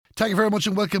Thank you very much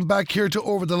and welcome back here to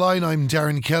Over the Line. I'm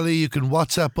Darren Kelly. You can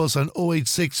WhatsApp us on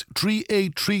 086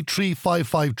 3833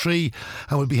 553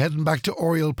 and we'll be heading back to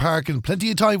Oriel Park in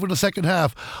plenty of time for the second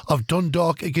half of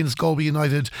Dundalk against Galway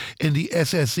United in the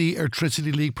SSE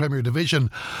Electricity League Premier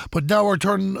Division. But now our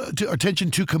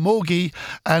attention to Camogie,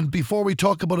 and before we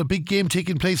talk about a big game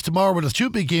taking place tomorrow, well, there's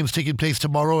two big games taking place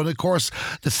tomorrow, and of course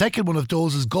the second one of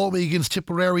those is Galway against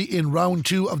Tipperary in round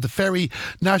 2 of the Very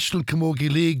National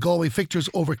Camogie League. Galway victors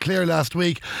over Clare last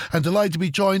week, and delighted to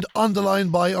be joined on the line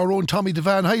by our own Tommy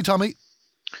Devane. Hi Tommy.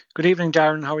 Good evening,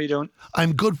 Darren. How are you doing?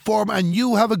 I'm good form, and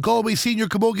you have a Galway senior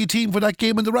camogie team for that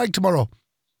game in the Ragg tomorrow.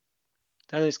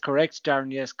 That is correct,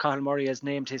 Darren. Yes, Cathal Murray has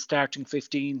named his starting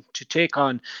 15 to take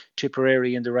on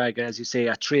Tipperary in the Ragg, as you say,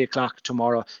 at 3 o'clock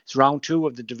tomorrow. It's round 2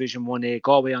 of the Division 1A.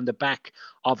 Galway on the back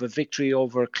of a victory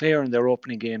over Clare in their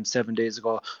opening game 7 days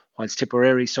ago, whilst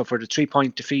Tipperary suffered a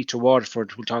 3-point defeat to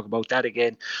Waterford. We'll talk about that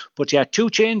again. But yeah,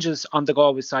 2 changes on the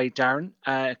Galway side, Darren.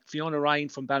 Fiona Ryan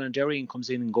from Ballindereen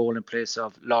comes in goal in place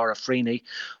of Laura Freeney,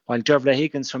 while Dervla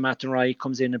Higgins from Athenry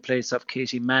comes in place of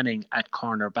Katie Manning at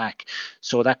corner back.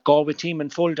 So that Galway team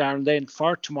in full, Darren, then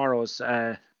for tomorrow's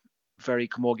Very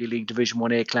Camogie League Division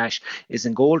 1A clash is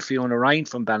in goal Fiona Ryan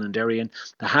from Ballindereen.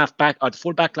 The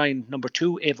full back line, number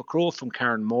 2, Ava Crowe from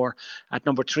Carnmore. At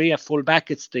number 3, at full back,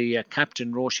 it's the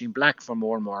captain Róisín Black from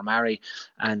Ormore Mary.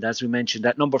 And as we mentioned,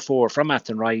 at number 4 from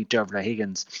Athenry, Dervla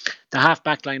Higgins. The half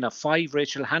back line of 5,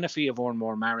 Rachael Hanniffy of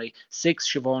Ormore Mary.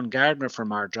 6, Siobhán Gardiner from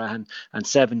Ardrahan. And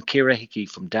 7, Ciara Hickey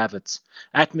from Davids.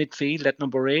 At midfield, at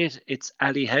number 8, it's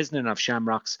Ally Hesnan of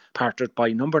Shamrocks, partnered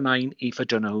by number 9, Aoife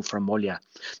Donohue from Mulla.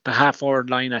 The half-forward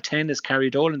line at 10 is Carrie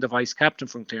Dolan, the vice-captain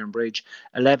from Clarenbridge,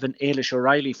 11, Ailish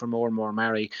O'Reilly from Ormore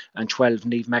Mary, and 12,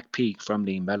 Niamh McPeake from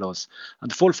Lee Mellows.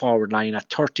 And the full-forward line at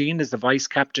 13 is the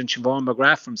vice-captain Siobhán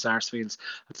McGrath from Sarsfields,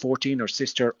 at 14, her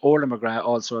sister Orla McGrath,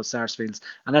 also of Sarsfields,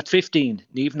 and at 15,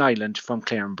 Niamh Niland from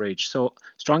Clarenbridge. So,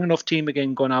 strong enough team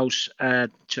again going out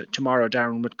tomorrow,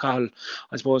 Darren, with Cathal,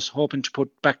 I suppose, hoping to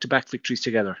put back-to-back victories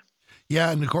together.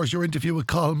 Yeah, and of course your interview with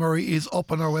Cathal Murray is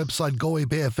up on our website,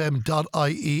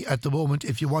 galwaybayfm.ie at the moment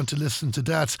if you want to listen to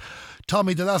that.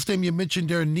 Tommy, the last name you mentioned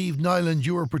there, Niamh Niland,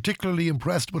 you were particularly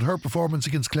impressed with her performance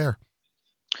against Clare.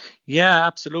 Yeah,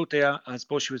 absolutely. I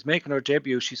suppose she was making her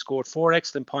debut. She scored 4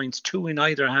 excellent points, 2 in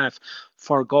either half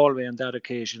for Galway on that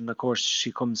occasion. Of course,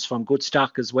 she comes from good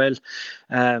stock as well.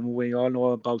 We all know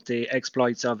about the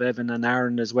exploits of Evan and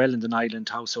Aaron as well in the Niland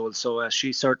household. So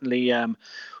she certainly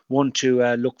one to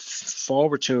look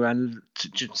forward to and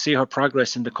to see her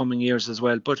progress in the coming years as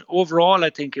well. But overall, I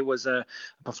think it was a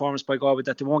performance by Galway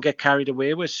that they won't get carried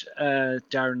away with.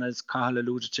 Darren, as Cathal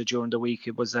alluded to during the week,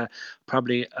 it was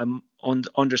probably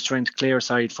understrength Clare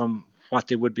side from what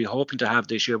they would be hoping to have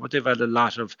this year, but they've had a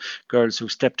lot of girls who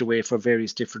stepped away for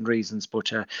various different reasons. But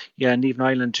Niamh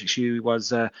Niland, she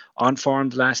was on form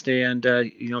the last day, and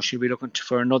she'll be looking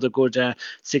for another good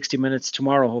 60 minutes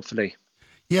tomorrow, hopefully.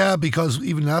 Yeah, because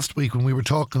even last week when we were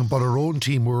talking about our own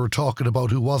team, we were talking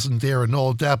about who wasn't there and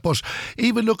all that. But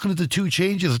even looking at the 2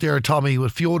 changes there, Tommy,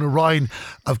 with Fiona Ryan,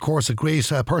 of course, a great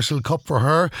personal cup for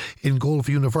her in goal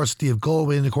for University of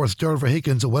Galway, and of course Dervla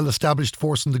Higgins, a well-established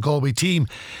force in the Galway team.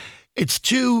 It's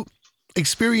 2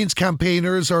 experienced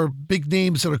campaigners or big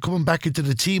names that are coming back into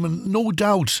the team, and no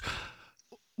doubt,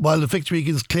 while the victory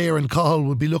against Clare and Cathal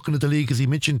will be looking at the league, as he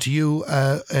mentioned to you,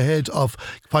 ahead of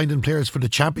finding players for the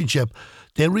championship,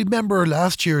 they'll remember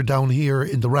last year down here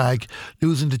in the Ragg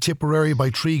losing to Tipperary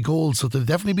by 3 goals, so they'll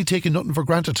definitely be taking nothing for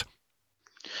granted.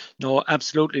 No,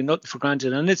 absolutely nothing for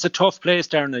granted. And it's a tough place,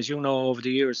 Darren, as you know, over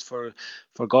the years for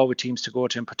Galway teams to go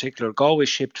to in particular. Galway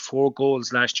shipped 4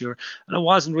 goals last year, and it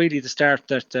wasn't really the start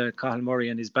that Cathal Murray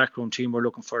and his backroom team were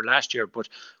looking for last year. But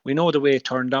we know the way it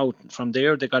turned out. From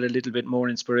there, they got a little bit more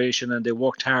inspiration and they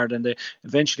worked hard, and they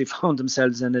eventually found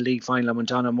themselves in the league final and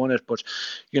went on and won it. But,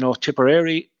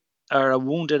 Tipperary are a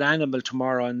wounded animal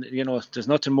tomorrow, and, there's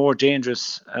nothing more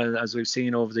dangerous, as we've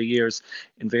seen over the years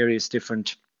in various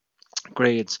different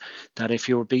grades, that if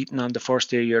you were beaten on the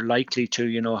first day, you're likely to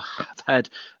have had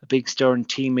a big stern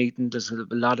team meeting. There's a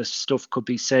lot of stuff could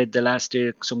be said the last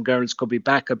day. Some girls could be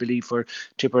back, I believe, for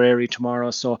Tipperary tomorrow,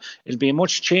 so it'll be a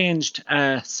much changed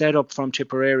setup from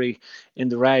Tipperary in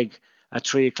the Ragg at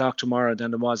 3 o'clock tomorrow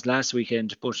than it was last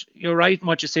weekend. But you're right in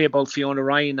what you say about Fiona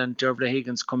Ryan and Dervla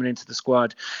Higgins coming into the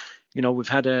squad. We've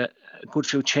had a good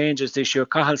few changes this year.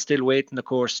 Cahill's still waiting, of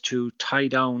course, to tie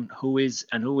down who is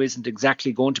and who isn't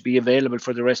exactly going to be available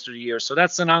for the rest of the year. So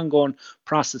that's an ongoing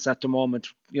process at the moment.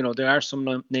 There are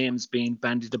some names being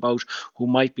bandied about who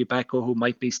might be back or who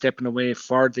might be stepping away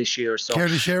for this year. So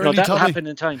that'll happen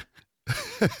in time.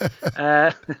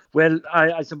 Well,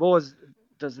 I suppose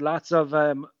there's lots of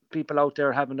people out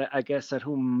there having a guess at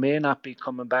who may not be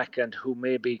coming back and who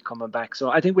may be coming back. So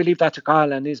I think we leave that to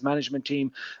Carl and his management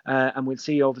team, and we'll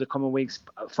see over the coming weeks.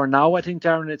 For now, I think,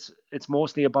 Darren, it's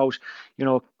mostly about,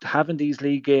 having these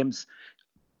league games,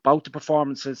 about the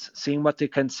performances, seeing what they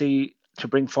can see to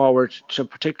bring forward to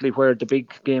particularly where the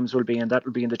big games will be, and that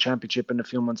will be in the championship in a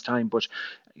few months' time. But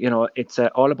it's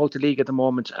all about the league at the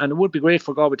moment, and it would be great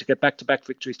for Galway to get back-to-back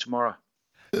victories tomorrow.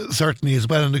 Certainly as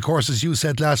well, and of course, as you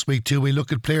said last week too, we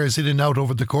look at players in and out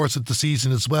over the course of the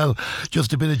season as well.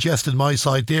 Just a bit of jest on my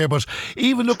side there, but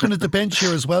even looking at the bench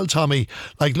here as well, Tommy,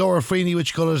 like Laura Freeney,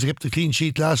 which colours kept the clean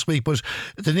sheet last week, but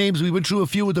the names, we went through a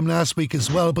few of them last week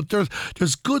as well, but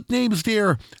there's good names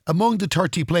there among the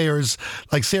 30 players,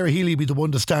 like Sarah Healy be the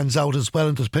one that stands out as well,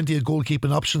 and there's plenty of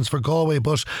goalkeeping options for Galway,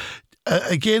 but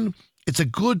again, it's a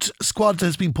good squad that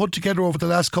has been put together over the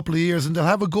last couple of years, and they'll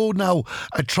have a go now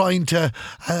at trying to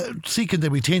see can they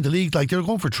retain the league. Like, they're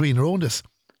going for 3 in a row in this.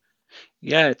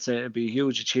 Yeah, it'd be a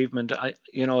huge achievement.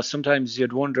 Sometimes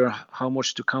you'd wonder how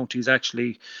much do counties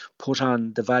actually put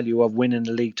on the value of winning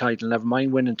the league title. Never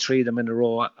mind winning 3 of them in a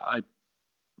row. I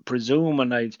presume,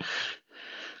 and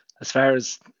as far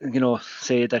as,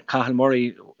 say that Cathal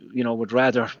Murray, would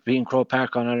rather be in Croke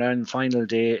Park on All-Ireland final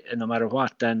day, no matter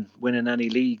what, than winning any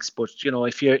leagues. But,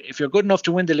 if you're good enough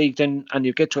to win the league, then and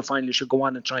you get to a final, you should go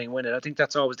on and try and win it. I think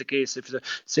that's always the case. If the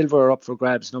silver are up for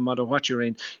grabs, no matter what you're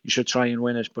in, you should try and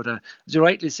win it. But as you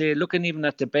rightly say, looking even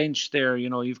at the bench there,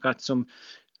 you've got some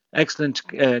excellent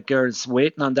girls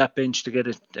waiting on that bench to get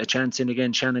a chance in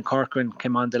again. Shannon Corcoran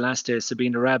came on the last day,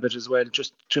 Sabina Rabbit as well,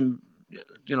 just to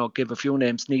give a few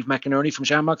names. Niamh McInerney from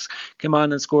Shamrocks came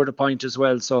on and scored a point as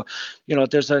well. So,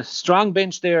 there's a strong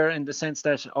bench there in the sense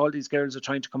that all these girls are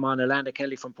trying to come on. Darren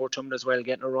Kelly from Portumna as well,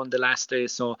 getting a run the last day.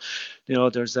 So,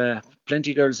 there's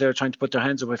plenty of girls there trying to put their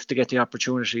hands up to get the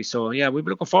opportunity. So, yeah, we'll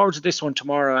be looking forward to this one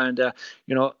tomorrow. And,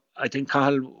 I think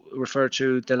Cathal referred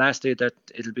to the last day that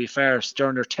it'll be a far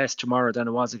sterner test tomorrow than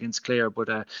it was against Clare,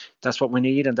 but that's what we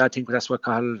need, and I think that's what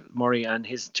Cathal Murray and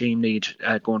his team need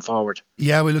going forward.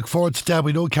 Yeah, we look forward to that.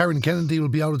 We know Karen Kennedy will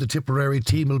be out of the Tipperary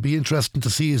team. It'll be interesting to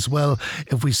see as well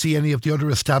if we see any of the other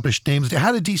established names. They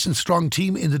had a decent strong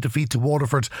team in the defeat to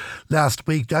Waterford last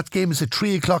week. That game is at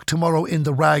 3 o'clock tomorrow in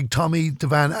the Ragg. Tommy,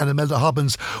 Devane and Imelda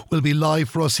Hobbins will be live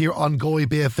for us here on Galway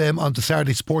Bay FM on the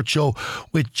Saturday Sports Show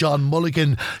with John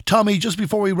Mulligan. Tommy, just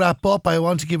before we wrap up, I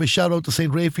want to give a shout out to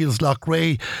St. Raphael's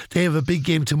Loughrea. They have a big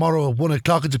game tomorrow at 1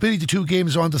 o'clock. It's a pity the 2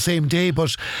 games are on the same day,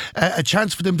 but a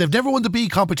chance for them. They've never won the B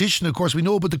competition, of course. We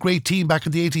know about the great team back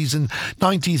in the 80s and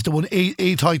 90s that won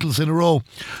 8 titles in a row.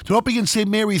 They're up against St.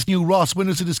 Mary's New Ross,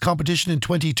 winners of this competition in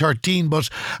 2013, but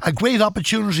a great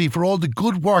opportunity for all the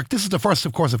good work. This is the first,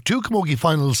 of course, of 2 camogie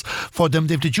finals for them.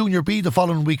 They've the Junior B the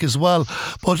following week as well,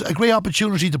 but a great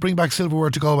opportunity to bring back silverware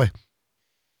to Galway.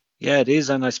 Yeah, it is,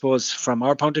 and I suppose from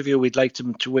our point of view, we'd like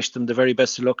to wish them the very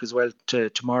best of luck as well to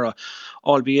tomorrow,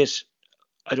 albeit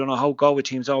I don't know how Galway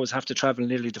teams always have to travel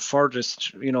nearly the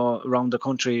furthest, around the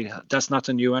country. That's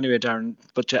nothing new anyway, Darren.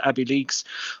 But to Abbey Leaks,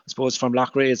 I suppose from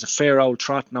Loughrea is a fair old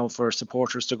trot now for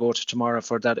supporters to go to tomorrow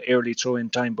for that early throw-in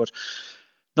time. But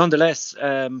nonetheless,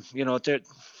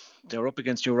 they're up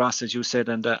against New Ross, as you said,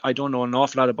 and I don't know an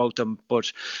awful lot about them,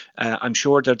 but I'm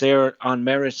sure they're there on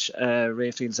merit,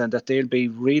 Raphael's, and that they'll be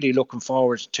really looking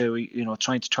forward to,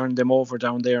 trying to turn them over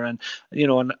down there. And,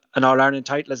 an All-Ireland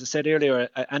title, as I said earlier,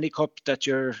 any cup that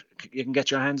you can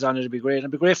get your hands on, it'll be great. And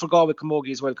it'll be great for Galway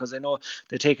Camogie as well, because I know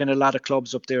they're taking a lot of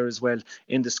clubs up there as well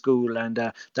in the school, and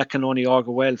that can only augur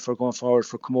well for going forward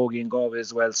for Camogie and Galway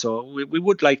as well. So we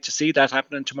would like to see that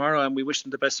happening tomorrow, and we wish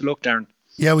them the best of luck, Darren.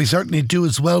 Yeah, we certainly do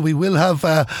as well. We will have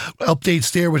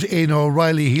updates there with Éanna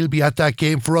O'Reilly. He'll be at that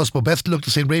game for us. But best of luck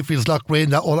to St. Raphael's Loughrea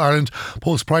in that All-Ireland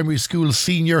Post-Primary School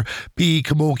Senior B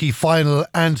Camogie Final.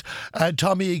 And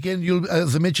Tommy, again,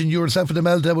 as I mentioned, yourself and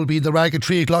Imelda will be in the Ragg at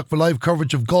 3 o'clock for live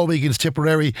coverage of Galway against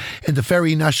Tipperary in the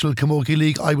Very National Camogie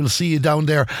League. I will see you down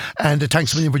there. And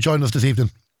thanks a million for joining us this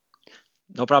evening.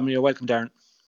 No problem. You're welcome, Darren.